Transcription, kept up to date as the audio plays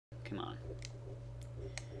Come on.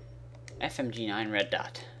 FMG9 red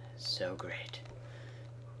dot. So great.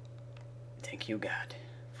 Thank you, God,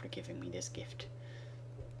 for giving me this gift.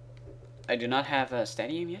 I do not have a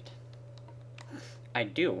steady aim yet. I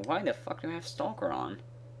do. Why the fuck do I have Stalker on?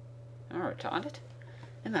 Am I retarded?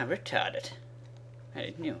 Am I retarded? I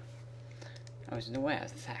didn't know. I wasn't aware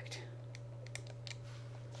of the fact.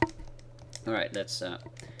 Alright, let's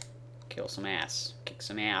kill some ass. Kick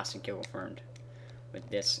some ass and kill confirmed. With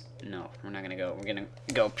this, no, we're not gonna go. We're gonna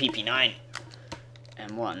go PP9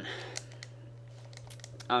 M1.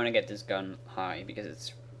 I'm gonna get this gun high because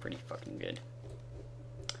it's pretty fucking good.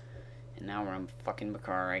 And now we're on fucking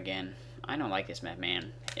Bakar again. I don't like this map,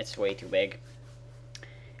 man. It's way too big.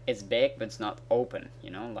 It's big, but it's not open,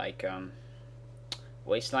 you know, like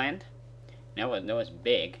Wasteland. No, it's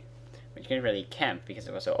big, but you couldn't really camp because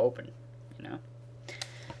it was so open, you know.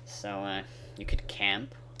 So you could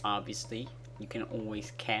camp, obviously. You can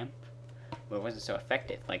always camp, but it wasn't so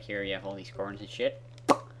effective. Like here, you have all these corners and shit.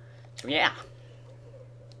 So yeah,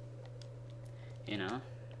 you know,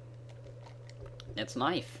 that's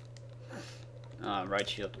life. Right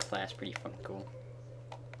shield class, pretty fucking cool.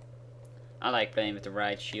 I like playing with the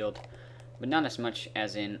right shield, but not as much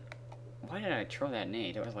as in. Why did I throw that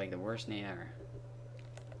nade? It was like the worst nade ever.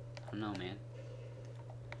 I don't know, man.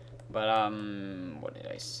 But what did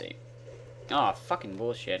I say? Oh, fucking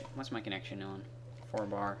bullshit. What's my connection on? 4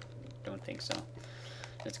 bar? Don't think so.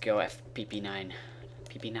 Let's go FPP9.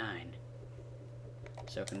 PP9.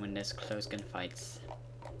 So I can win this close gunfights.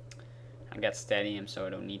 I got steady aim, so I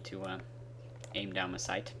don't need to aim down my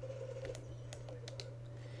sight.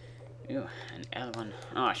 Ooh, an L1.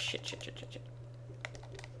 Oh, shit.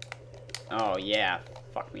 Oh, yeah.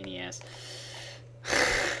 Fuck me in the ass.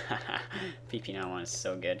 PP91 is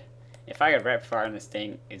so good. If I get rapid fire on this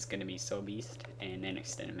thing, it's gonna be so beast. And then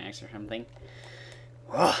extended max or something.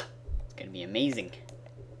 Whoa! It's gonna be amazing.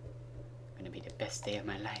 Gonna be the best day of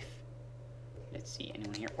my life. Let's see,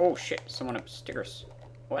 anyone here? Oh shit, someone upstairs.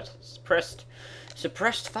 What?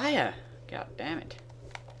 Suppressed fire! God damn it.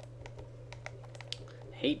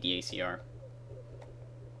 Hate the ACR.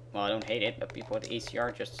 Well, I don't hate it, but people with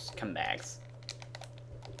ACR just scumbags.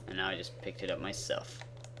 And now I just picked it up myself.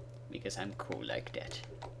 Because I'm cool like that.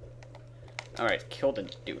 Alright, kill the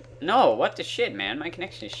dude. No, what the shit, man? My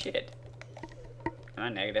connection is shit. Am I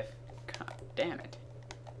negative? God damn it.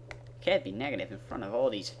 Can't be negative in front of all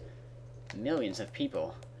these millions of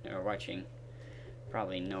people that are watching.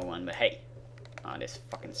 Probably no one, but hey. Oh, this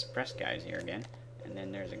fucking suppressed guy is here again. And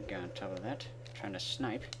then there's a guy on top of that, trying to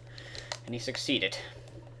snipe. And he succeeded.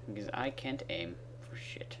 Because I can't aim for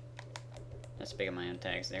shit. Let's pick up my own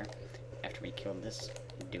tags there. After we killed this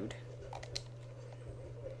dude.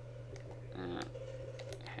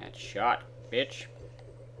 Headshot, bitch.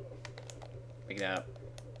 Pick that up.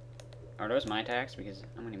 Are those my tags? Because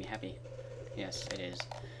I'm gonna be happy. Yes, it is.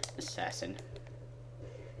 Assassin.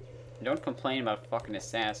 Don't complain about fucking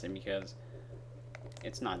assassin because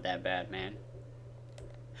it's not that bad, man.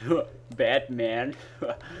 Batman.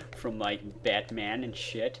 From like Batman and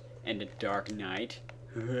shit. And the Dark Knight.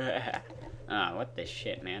 Ah, what the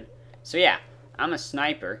shit, man. So yeah, I'm a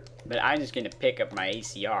sniper, but I'm just gonna pick up my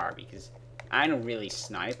ACR because I don't really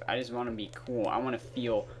snipe. I just want to be cool. I want to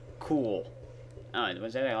feel cool. Oh,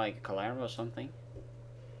 was that like a collateral or something?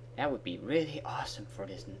 That would be really awesome for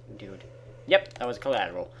this dude. Yep, that was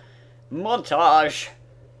collateral. Montage!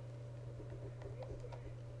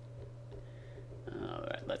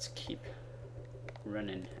 Alright, let's keep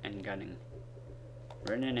running and gunning.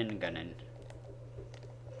 Running and gunning.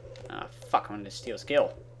 Ah, fuck, I wanted to steal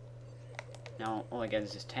skill. Now all I get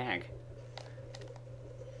is this tag.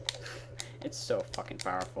 It's so fucking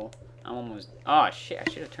powerful. I'm almost... Oh, shit, I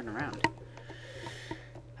should have turned around.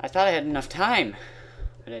 I thought I had enough time,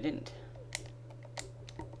 but I didn't.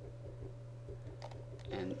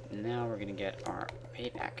 And now we're gonna get our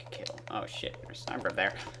payback kill. Oh, shit, there's a sniper up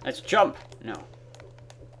there. Let's jump! No.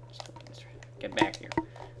 Let's get back here.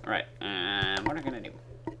 Alright, what am I gonna do?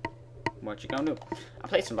 What you gonna do? I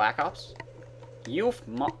played some Black Ops. You're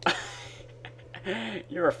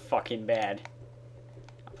fucking bad.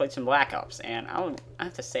 I played some Black Ops, and I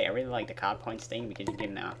have to say, I really like the COD points thing because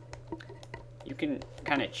you can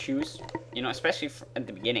kind of choose, you know, especially at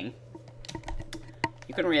the beginning.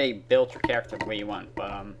 You can really build your character the way you want,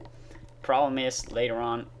 but problem is later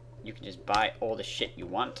on you can just buy all the shit you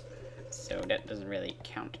want, so that doesn't really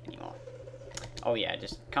count anymore. Oh yeah,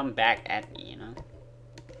 just come back at me, you know.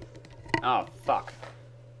 Oh fuck.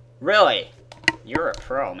 Really? You're a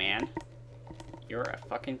pro, man. You're a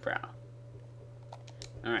fucking pro.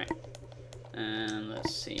 Alright.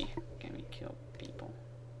 Let's see. Can we kill people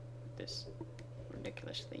with this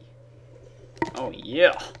ridiculously Oh,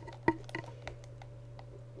 yeah.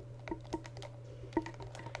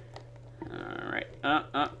 Alright.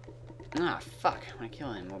 Ah, fuck. I want to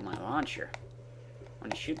kill him with my launcher. I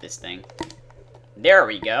want to shoot this thing. There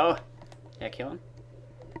we go. Did I kill him?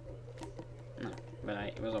 No, but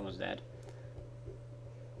I was almost dead.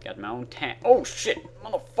 Got my own tank. Oh, shit.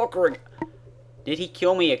 Motherfucker. Did he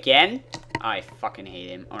kill me again? I fucking hate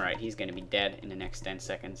him. Alright, he's gonna be dead in the next 10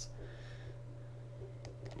 seconds.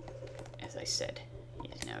 As I said, he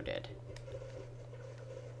is now dead.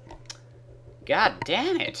 God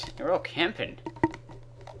damn it! They're all camping.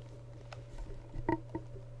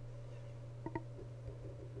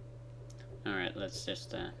 Alright, let's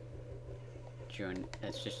just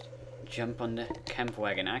let's just jump on the camp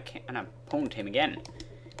wagon. I pwned him again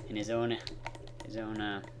in his own I don't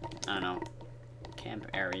know, camp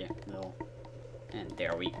area though. And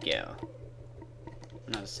there we go.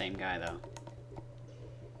 Not the same guy though.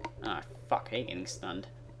 Ah, fuck, I hate getting stunned.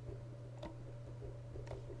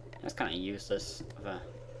 That's kind of useless of a,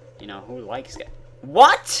 you know, who likes it?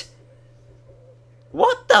 What?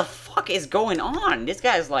 What the fuck is going on? This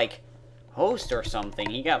guy's like host or something.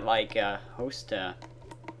 He got like host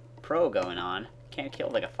pro going on. Can't kill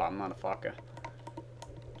like a motherfucker.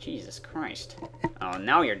 Jesus Christ. Oh,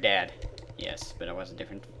 now you're dead. Yes, but it was a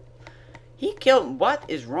different. He killed. What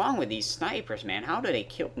is wrong with these snipers, man? How do they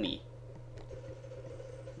kill me?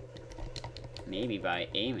 Maybe by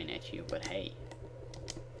aiming at you, but hey.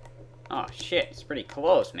 Oh shit, it's pretty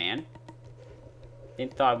close, man.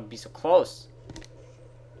 Didn't thought it would be so close.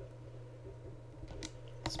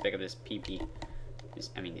 Let's pick up this PP. This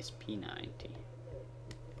P90.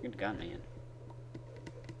 Good gun, man.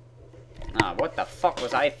 Ah, what the fuck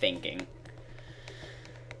was I thinking?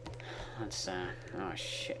 Let's, oh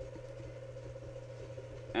shit.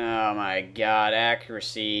 Oh my god,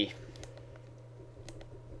 accuracy.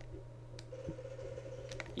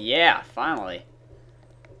 Yeah, finally.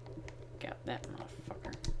 Got that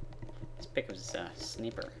motherfucker. Let's pick up this,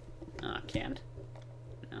 sniper. Oh, can't.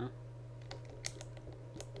 No.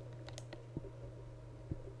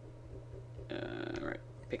 Right,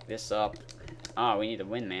 pick this up. Oh, we need to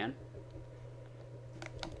win, man.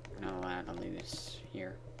 We're not allowed to leave this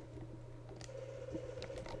here.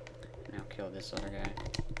 Now kill this other guy.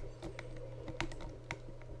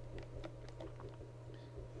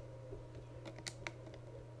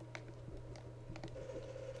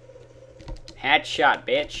 Headshot,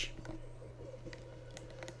 bitch.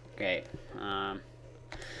 Okay. I'm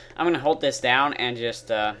gonna hold this down and just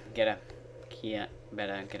get a key.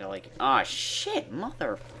 Better get a like. Oh shit,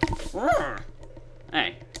 mother.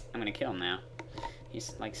 Hey, I'm gonna kill him now.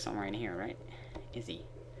 He's like somewhere in here, right? Is he?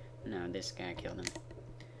 No, this guy killed him.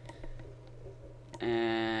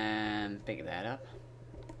 And pick that up.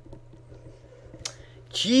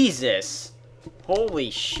 Jesus!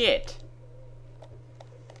 Holy shit!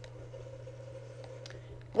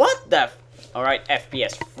 What the f— Alright,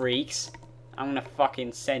 FPS freaks. I'm gonna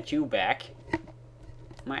fucking send you back.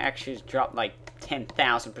 My actions dropped like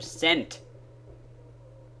 10,000%.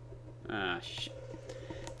 Ah, shit.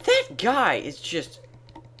 That guy is just...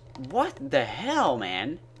 What the hell,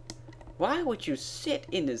 man? Why would you sit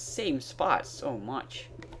in the same spot so much?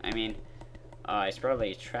 I mean, he's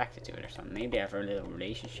probably attracted to it or something. Maybe I have a little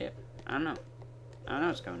relationship. I don't know. I don't know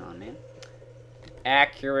what's going on, man.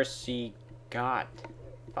 Accuracy. God.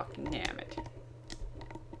 Fucking damn it.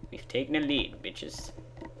 We've taken the lead, bitches.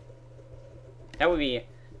 That would be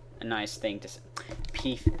a nice thing to say.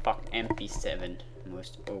 Fuck MP7.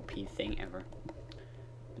 Most OP thing ever.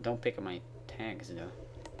 But don't pick up my tags, though.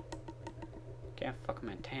 Can't fuck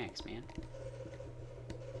my tags, man.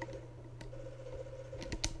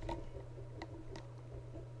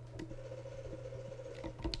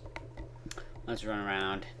 Let's run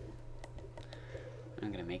around.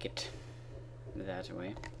 I'm gonna make it that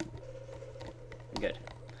way. Good.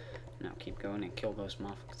 Now keep going and kill those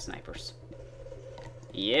motherfucking snipers.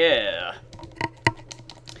 Yeah!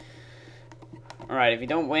 Alright, if you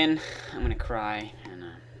don't win, I'm gonna cry and,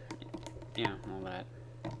 yeah, all that.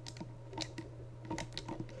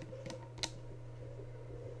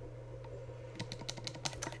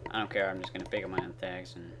 I don't care, I'm just gonna pick up my own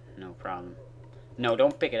tags and no problem. No,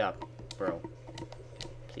 don't pick it up, bro.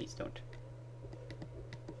 Please don't.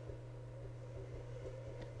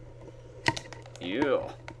 Yeah.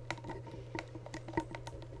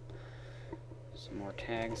 Some more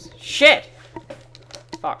tags. Shit!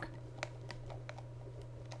 Fuck.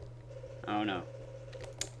 Oh no.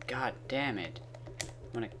 God damn it.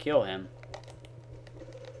 I'm gonna kill him.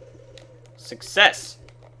 Success!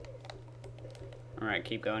 Alright,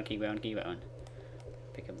 keep going, keep going, keep going.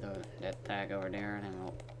 Pick up that tag over there and then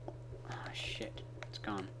we'll Oh, shit. It's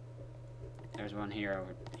gone. There's one here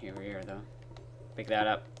over here, though. Pick that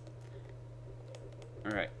up.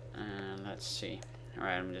 Alright, let's see.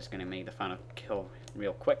 Alright, I'm just gonna make the final kill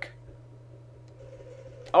real quick.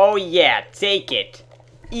 Oh, yeah, take it!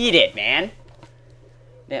 Eat it, man!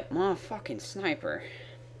 That motherfucking sniper.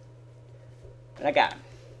 But I got him.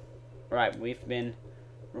 Right, we've been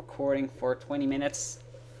recording for 20 minutes.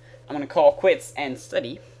 I'm gonna call quits and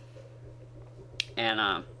study.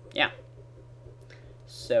 And, yeah.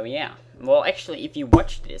 So, yeah. Well, actually, if you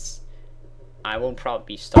watch this, I will probably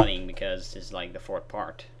be studying because this is like the 4th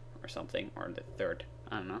part or something. Or the 3rd.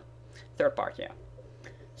 I don't know. 3rd part, yeah.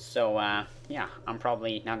 So, yeah. I'm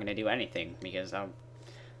probably not gonna do anything because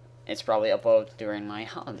it's probably uploaded during my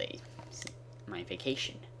holiday. My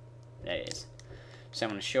vacation, that is. So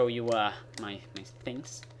I'm gonna show you my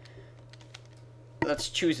things. Let's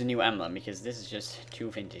choose a new emblem because this is just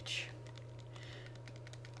too vintage.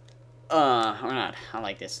 Or not. I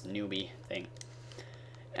like this newbie thing.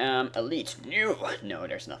 Elite new. No,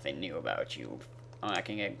 there's nothing new about you. Oh, I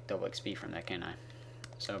can get double XP from that, can I?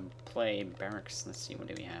 So play barracks. Let's see, what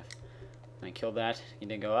do we have? I killed that.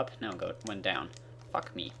 Did it go up? No, went down.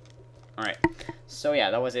 Fuck me. Alright. So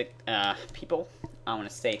yeah, that was it. People, I want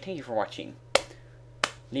to say thank you for watching.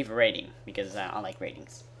 Leave a rating because I like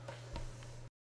ratings.